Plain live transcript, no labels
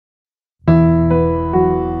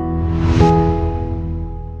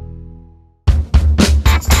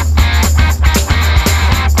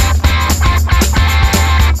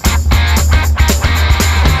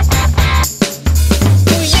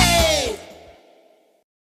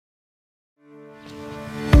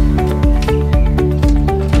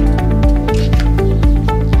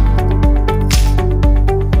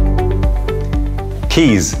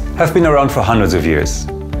Keys have been around for hundreds of years.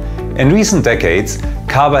 In recent decades,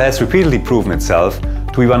 Kaba has repeatedly proven itself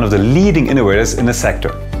to be one of the leading innovators in the sector.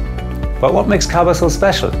 But what makes Kaba so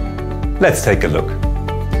special? Let's take a look.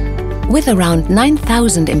 With around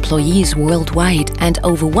 9,000 employees worldwide and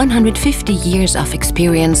over 150 years of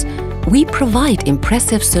experience, we provide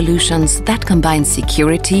impressive solutions that combine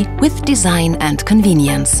security with design and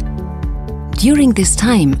convenience. During this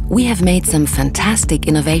time, we have made some fantastic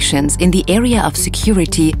innovations in the area of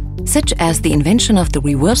security, such as the invention of the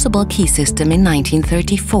reversible key system in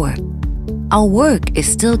 1934. Our work is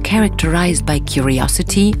still characterized by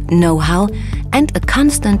curiosity, know-how, and a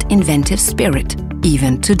constant inventive spirit,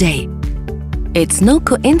 even today. It's no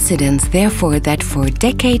coincidence, therefore, that for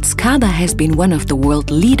decades Kaba has been one of the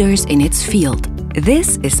world leaders in its field.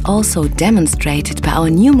 This is also demonstrated by our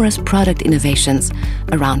numerous product innovations,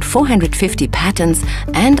 around 450 patents,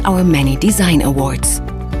 and our many design awards.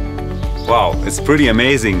 Wow, it's pretty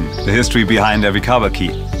amazing, the history behind every Kaba key,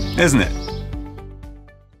 isn't it?